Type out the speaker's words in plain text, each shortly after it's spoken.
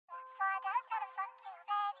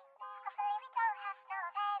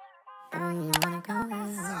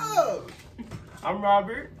So, I'm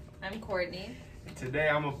Robert. I'm Courtney. Today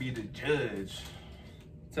I'm gonna be the judge.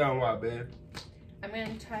 Tell me why, babe. I'm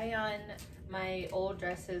gonna try on my old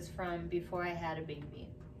dresses from before I had a baby.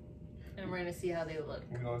 And we're gonna see how they look.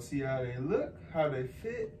 We're gonna see how they look, how they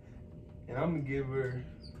fit, and I'm gonna give her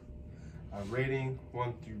a rating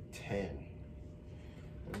 1 through 10.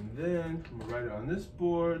 And then I'm gonna write it on this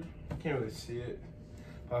board. I can't really see it.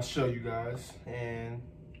 I'll show you guys, and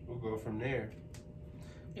we'll go from there.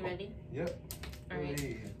 You ready? Yep. All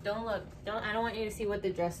right. Don't look. I don't want you to see what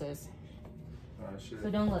the dress is. So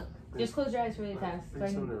don't look. Just close your eyes really fast. I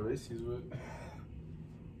think some of the races with.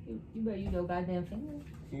 You bet you know goddamn finger.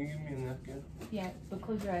 Can you give me a napkin? Yeah, but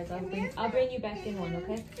close your eyes. I'll bring you back in one,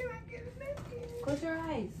 okay? Can I get a napkin? Close your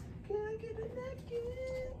eyes. Can I get a napkin?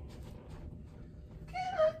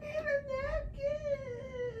 Can I get a napkin?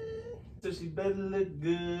 So she better look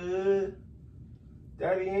good.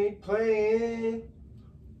 Daddy ain't playing.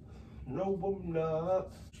 No, I'm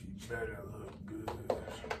not. She better look good.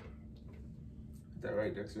 Is that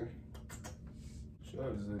right, Dexter? She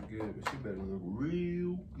always look good, but she better look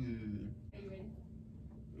real good. Are you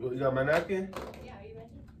ready? You got my napkin? Yeah, are you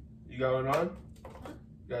ready? You got one on? Huh?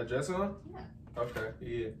 You got a dress on? Yeah. Okay,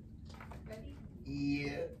 yeah. Ready?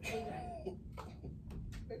 Yeah.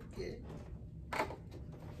 Okay.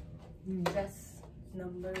 Dress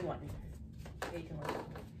number 1. Yeah, you can look.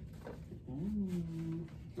 Ooh.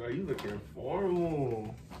 Girl, you looking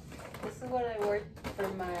formal. This is what I wore for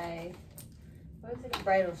my, what was it,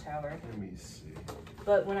 bridal shower. Let me see.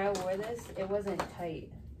 But when I wore this, it wasn't tight.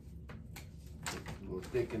 A little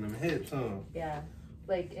thick in them hips, huh? Yeah,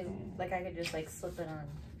 like like I could just like slip it on.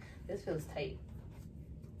 This feels tight.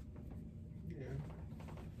 Yeah.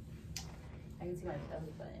 I can see my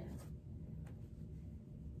belly button.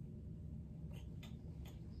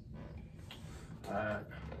 Alright,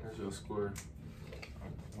 that's your score.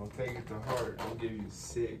 I'll take it to heart. I'll give you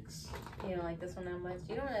 6. You don't like this one that much?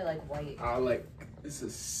 You don't really like white. I like, it's a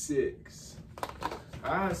 6.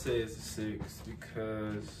 I say it's a 6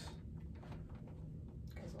 because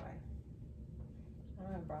Why? I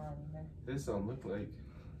don't have bra on either. this don't look like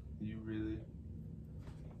you really.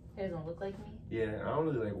 It doesn't look like me? Yeah, I don't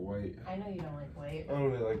really like white. I know you don't like white. I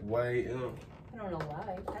don't really like white. I don't know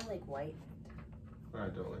why. I like white. I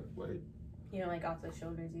don't like white. You don't like off the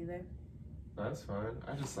shoulders either? That's fine.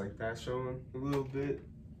 I just like that showing a little bit.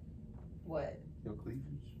 What? Your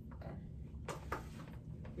cleavage.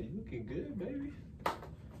 You looking good, baby.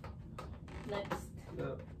 Next.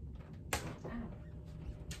 Yep. Ow.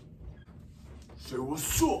 Say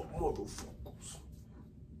what's up, motherfuckers.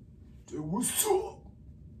 Say what's up.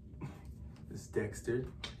 It's Dexter.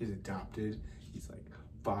 He's adopted. He's like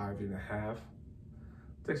 5.5.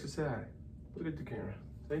 Dexter, say hi. Look at the camera.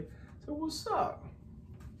 Say what's up.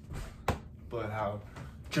 Bloodhound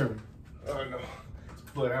German. Oh no.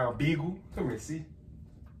 Bloodhound Beagle. Come here, see?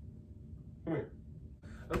 Come here.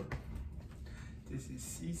 Oh. This is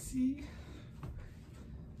Cece.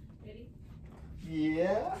 Ready?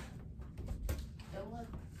 Yeah. Don't look.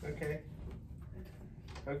 Okay.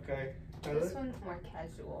 Okay. This one's more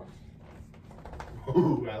casual.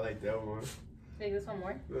 Ooh, I like that one. Take this one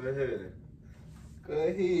more? Go ahead. Go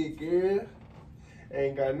ahead, girl.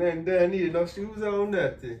 Ain't got nothing done, neither no shoes on,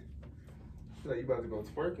 nothing. Feel like you about to go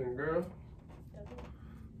twerking, girl.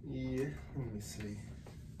 Yeah, let me see.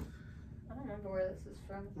 I don't remember where this is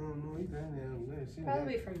from. I don't know either. I've never seen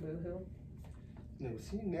Probably that. from Boohoo. Never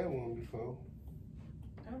seen that one before.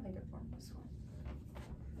 I don't think it's from this one.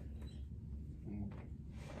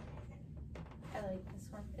 I like this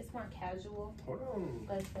one. It's more casual, Hold on.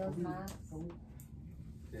 but it feels nice.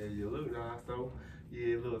 Yeah, you look nice though.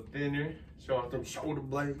 Yeah, a little thinner. Show off them shoulder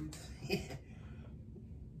blades.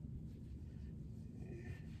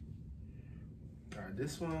 Alright,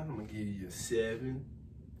 this one, I'm gonna give you a 7.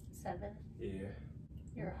 7? Yeah.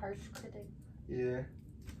 You're a harsh critic. Yeah.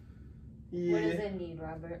 Yeah. What does it need,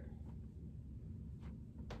 Robert?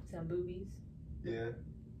 Some boobies? Yeah.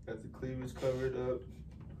 Got the cleavage covered up.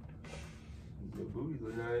 The boobies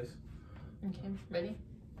look nice. Okay, ready?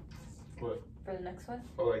 What? For the next one?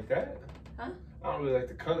 Oh, like that? Huh? I don't really like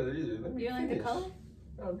the color either. Let me You don't like the finish. color?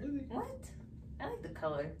 Not really. What? I like the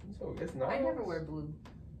color. So it's nice. I never wear blue.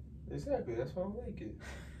 Exactly, that's why I like it.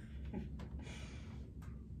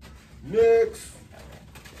 Next.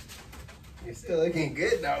 You're still looking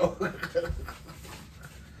good though.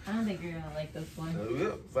 I don't think you're gonna like this one. Oh,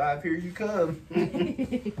 yep. 5, here you come.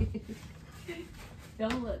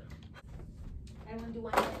 Don't look. I want to do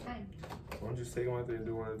one at a time. Why don't you just take them out there and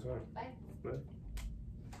do one at a time? Bye. Bye.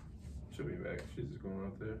 She'll be back. She's just going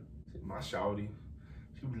out there. See, my shawty,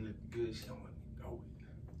 she be looking good. She don't want to know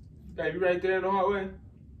it. Dad, you right there in the hallway?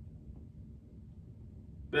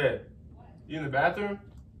 Dad, you in the bathroom?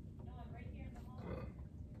 No, I'm right here in the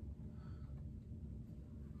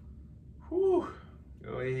hall. Whew.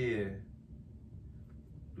 Go ahead.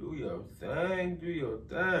 Do your thing, do your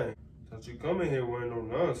thing. Don't you come in here wearing no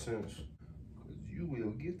nonsense. Cause you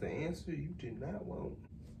will get the answer you did not want.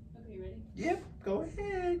 Okay, you ready? Yep, go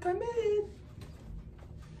ahead, come in.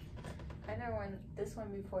 I never worn this one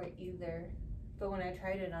before either, but when I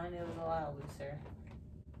tried it on, it was a lot looser.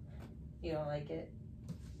 You don't like it?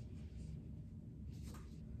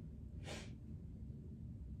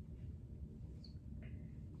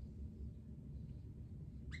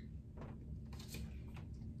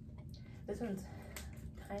 This one's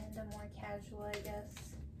kind of more casual, I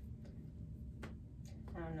guess.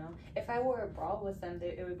 I don't know. If I wore a bra with them,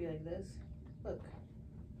 it would be like this. Look.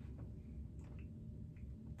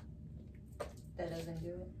 That doesn't do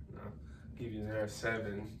it. No, give you there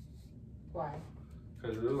 7. Why?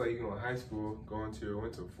 Cause it looks like you're going to high school, going to your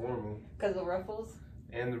winter formal. Because of ruffles?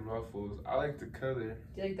 And the ruffles. I like the color.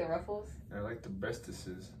 Do you like the ruffles? And I like the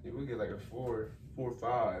breastises. You would get like a 4 or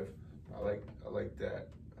 5. I like that.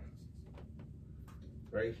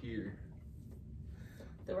 Right here.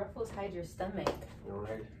 The ruffles hide your stomach. All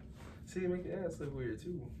right. See, it make your ass look weird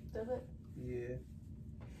too. Does it? Yeah.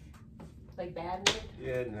 Like bad weird?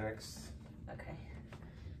 Yeah, next. Okay.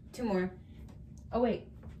 2 more. Oh, wait.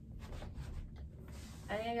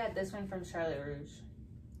 I think I got this one from Charlotte Rouge.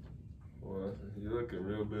 Well, you're looking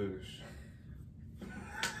real boosh.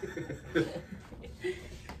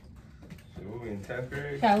 So we in 10th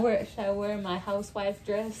grade? Should I wear my housewife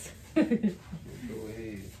dress? Go ahead.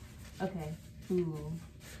 Okay. Ooh.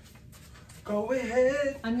 Go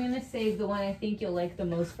ahead. I'm gonna save the one I think you'll like the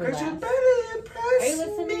most for Cause last. you better impress Are you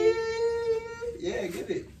listening? me. Yeah, get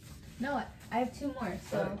it. No, I have 2 more,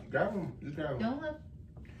 so Right, grab them. Just grab them. don't look.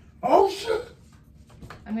 Oh shit!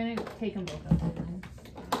 I'm gonna take them both up. Don't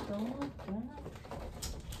look. Don't look.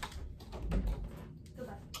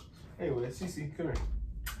 Goodbye. Anyway, Cece, come here.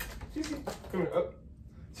 Cece, come here. Up.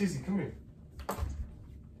 Cece, come here.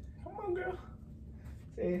 Come on, girl.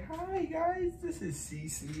 Say hi, guys. This is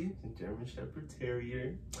Cece, the German Shepherd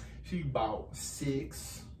Terrier. She's about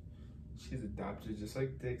 6. She's adopted just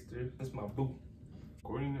like Dexter. That's my boo.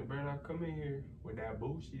 Courtney better not come in here with that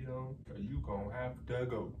bullshit on, cause you gonna have to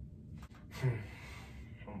go.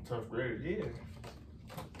 I'm tough grader, yeah.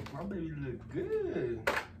 My baby look good.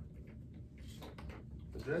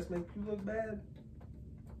 The dress make you look bad?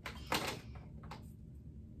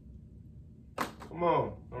 Come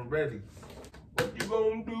on, I'm ready. What you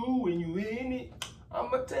gonna do when you in it?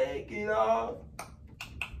 I'ma take it off.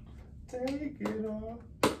 Take it off.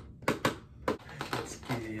 Let's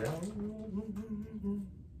get it on.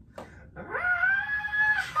 Ah,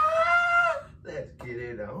 let's get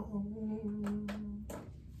it on.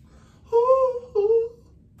 Ooh,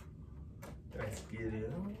 let's get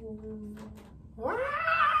it on.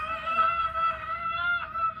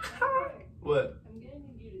 Ah, what? I'm gonna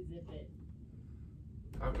need you to zip it.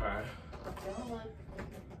 Okay. Don't look.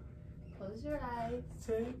 Close your eyes.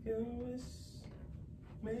 Take a wish,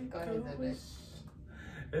 make Go a ahead, zip wish.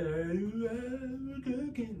 And you have the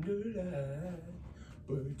candlelight,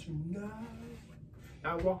 but tonight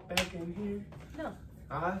I walk back in here. No.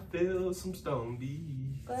 I feel some stone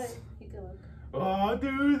beats. Go ahead. You can look. All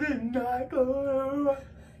through the night go. I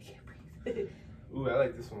can't breathe. Ooh, I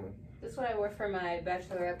like this one. This one I wore for my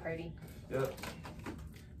bachelorette party. Yep.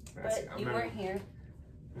 But you weren't here.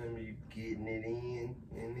 Remember you getting it in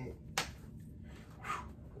it.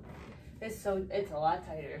 It's a lot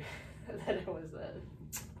tighter than it was then.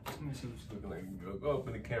 Let me see what she's looking like. Go up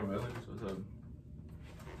in the camera. Let me see what's up.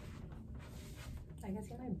 I can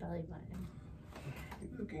see my belly button. You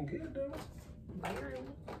looking good though. Barely.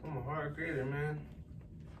 I'm a hard grader, man.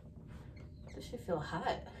 This should feel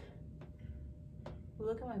hot.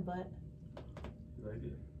 Look at my butt. You like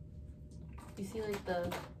it? You see like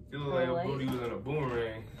the You look like your light? booty was in a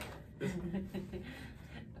boomerang.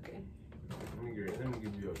 Okay. Let me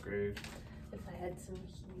give you a grade. If I had some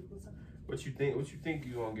heels. What you think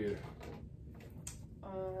you gonna get?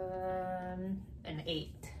 An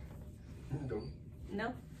 8. Don't.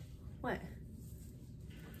 No? What?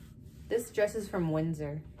 This dress is from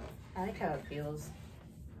Windsor. I like how it feels.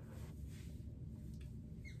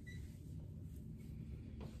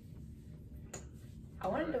 I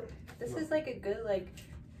wanted to. This is like a good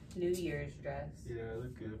New Year's dress, Yeah, I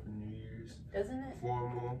look good for New Year's. doesn't it?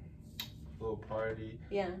 Formal, little party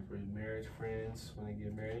Yeah. for your marriage friends when they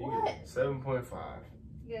get married. What? You get 7.5.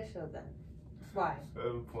 You gotta show them. Why?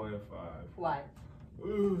 7.5. Why?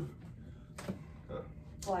 Ooh.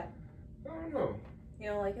 Why? I don't know. You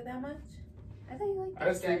don't like it that much? I thought you liked I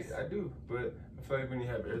this dress. think I do, but I feel like when you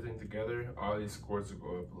have everything together, all these scores will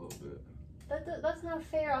go up a little bit. That's not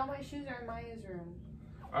fair. All my shoes are in Maya's room.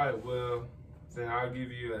 All right, well, then I'll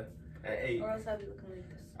give you an 8. Or else I'll be looking like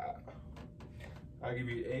this. I'll give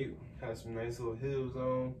you 8. Have some nice little heels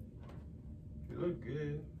on. You look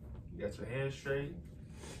good. You got your hair straight.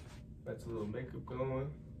 Got your little makeup going.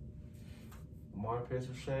 My armpits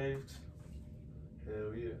are shaved.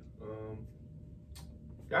 Hell yeah.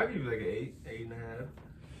 I'll give you like an 8, 8.5.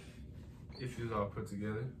 If you was all put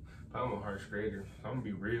together. But I'm a harsh grader. So I'm gonna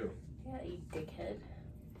be real. Yeah, you dickhead.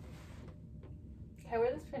 Can I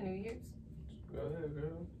wear this for New Year's? Go ahead,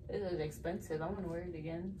 girl. This is expensive. I'm gonna wear it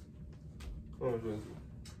again. How much was it?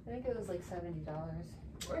 I think it was like $70.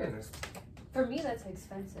 Man, that's For me, that's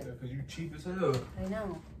expensive. because you cheap as hell. I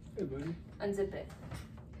know. Hey, buddy. Unzip it.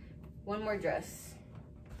 One more dress.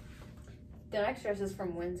 The next dress is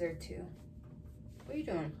from Windsor too. What are you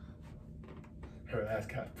doing? Her ass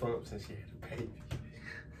got plump since she had a baby.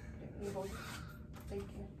 Thank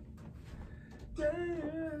you.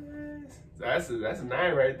 That's a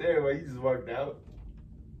 9 right there. Where you just walked out.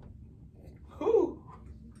 Whoo!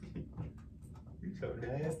 You so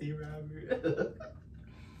nasty, Robert.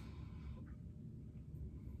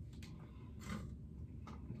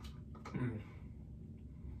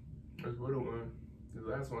 That's what the one. The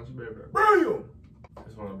last one, you better BAM!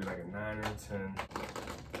 This one will be like a 9 or a 10.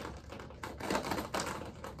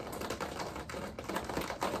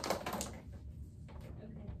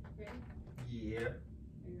 Yeah. Are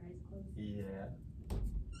your eyes closed? Yeah.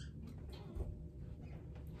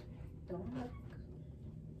 Don't look.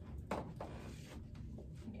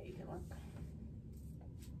 Okay, you can look.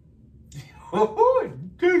 Oh,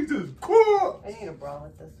 Jesus Christ! I need a bra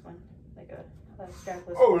with this one. Like a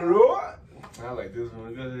strapless Oh, bra. Lord! I like this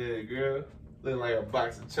one. Go ahead, girl. Look like a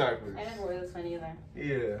box of chocolates. I never wear this one either.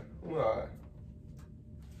 Yeah. Why?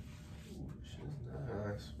 Ooh, she's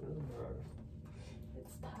nice. Real nice.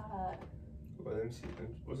 It's tight. Well, let me see.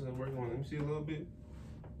 What's it working on? Let me see a little bit.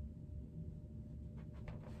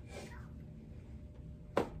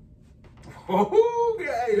 Oh,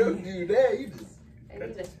 God, don't do that. You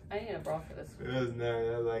just. I need a bra for this one. That's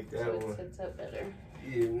nice. I like that So one. it sits up better.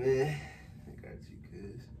 Yeah, man. I got you,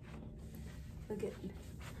 cuz. Look at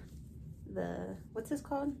the, what's this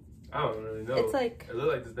called? I don't really know. It's like, It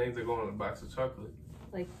looks like the things that go on a box of chocolate.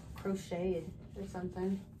 like crocheted or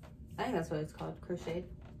something. I think that's what it's called, crocheted.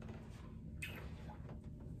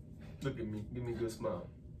 Look at me. Give me a good smile.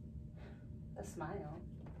 A smile.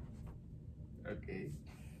 Okay.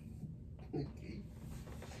 Okay.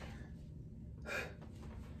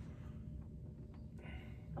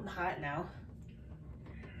 I'm hot now.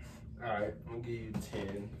 Alright, I'm gonna give you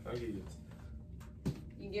 10. I'll give you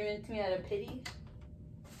You giving it to me out of pity?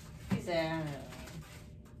 He said,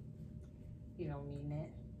 you don't mean it.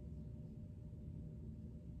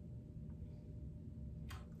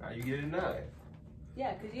 Now you get a 9.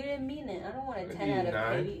 Yeah, because you didn't mean it. I don't want a I 10 give you out of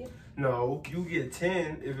 9. pity. No, you get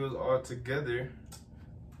 10 if it was all together.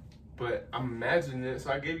 But I'm imagining it,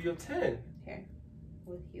 so I gave you a 10. Here,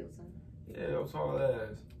 with heels on. Yeah, that was all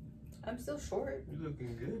ass. I'm still short. You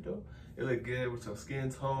looking good though. It look good with your skin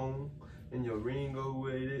tone and your ring go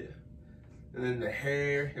with it. And then the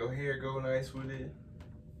hair, your hair go nice with it.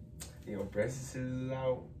 And your breasts is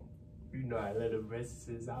out. You know I let the breasts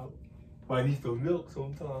out. Might need some milk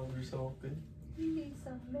sometimes or something. He needs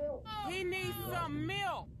some milk. He needs some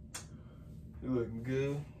milk. You looking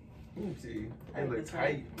good. Let me see. I It like look this one.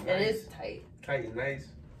 tight. It Nice. is tight. Tight and nice.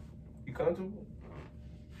 You comfortable?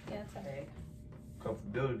 Yeah, it's alright.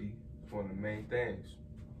 Comfortability is one of the main things.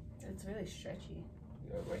 It's really stretchy.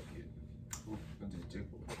 Yeah, I like it. Ooh, I just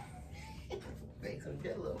jiggled. Make some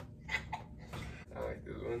jello. I like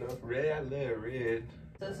this one though. Red, I love red.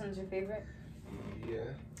 So this one's your favorite? Yeah.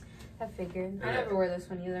 I figured. I Yeah. never wear this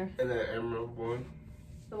one either. And that emerald one.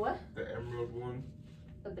 The what? The emerald one.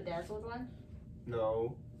 The bedazzled one?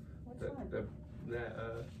 No. Which That one?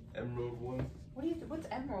 that emerald one. What's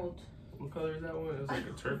emerald? What color is that one? It's like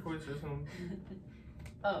a turquoise or something.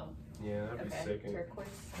 Oh, Yeah, that'd be okay. second.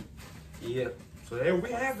 Turquoise. Yeah. So there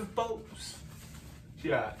we have the folks.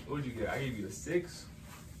 Yeah. What'd you get? I gave you a 6.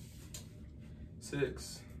 6.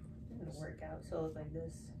 It's gonna work out, so it's like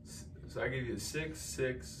this. So I gave you a 6,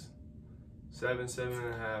 6, 7,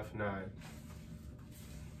 7.5, 9.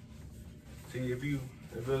 See, if it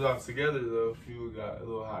was all together though, you would got a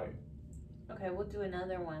little higher. Okay, we'll do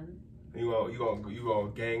another one. You gonna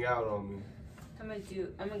gang out on me. I'm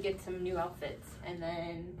gonna get some new outfits and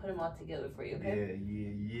then put them all together for you, okay?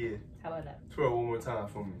 Yeah. How about that? Twirl one more time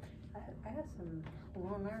for me. I got some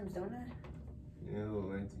long arms, don't I? Yeah, a little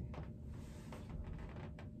lengthy.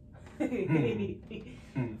 You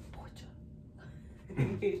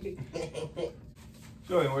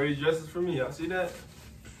ain't wear these dresses for me. Y'all see that?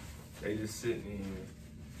 They just sitting in here.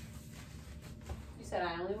 You said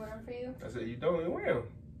I only wear them for you? I said you don't even wear them.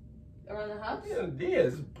 Around the house? Yeah,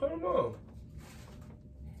 just put them on.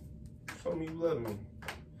 Show me you love me. Want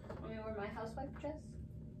me to wear my housewife dress?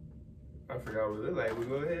 I forgot what it looked like. We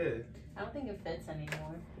go ahead. I don't think it fits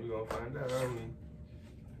anymore. We're gonna find out, aren't we?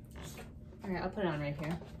 Alright, I'll put it on right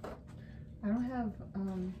here. I don't have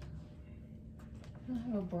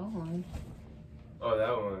a bra on. Oh,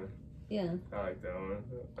 that one. Yeah. I like that one.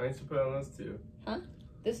 I used to put on those two. Huh?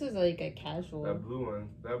 This is like a casual. That blue one.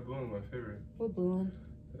 That blue one's my favorite. What blue one?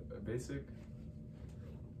 A basic.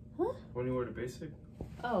 Huh? When you wear the basic?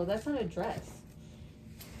 Oh, that's not a dress.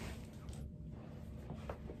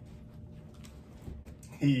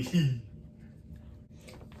 Hee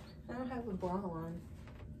I don't have a bra on.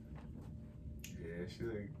 Yeah, she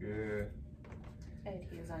look good. I had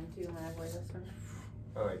heels on too when I wear this one.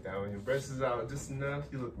 I like that one. Your breasts is out just enough.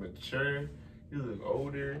 You look mature. You look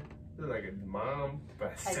older. You look like a mom,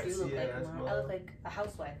 but I sexy do look like a ass mom. I look like a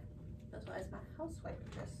housewife. That's why it's my housewife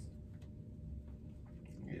dress.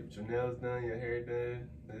 You get your nails done, your hair done.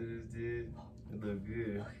 That just did. It look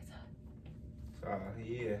good. Look at that.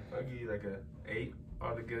 Yeah, I'll give you like a 8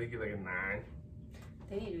 altogether. You get like a 9.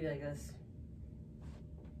 They need to be like this.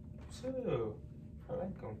 So, I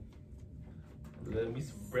like them. Love me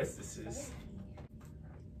some breastises.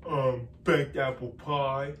 Baked apple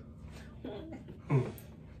pie. This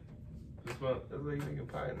one, that's like you making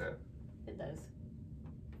pie now. It does.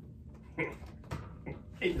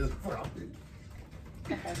 He just dropped it.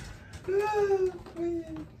 Okay. Oh,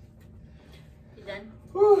 man. You done?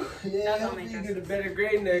 Whew, yeah, That's all I'll my get a dresses. better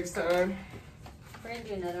grade next time. We're gonna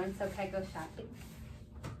do another one, so can I go shopping?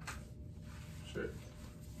 Sure.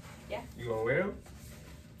 Yeah. You gonna wear them?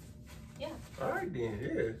 Yeah. All right then,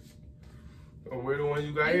 yeah. Gonna wear the one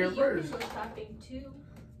you got here You first. can go shopping too.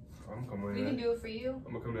 I'm coming We in. can do it for you.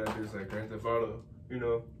 I'm gonna come down this like Grand Theft Auto. You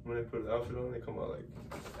know, when they put the outfit on, they come out like.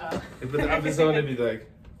 Oh. They put the outfits on, they be like.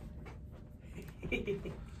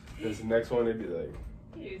 There's the next one, they be like.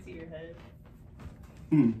 You see your head.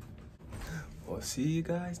 We'll see you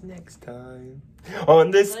guys next time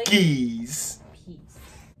on the skis. Peace.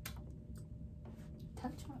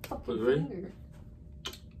 Touch my Was it fucking ready? finger.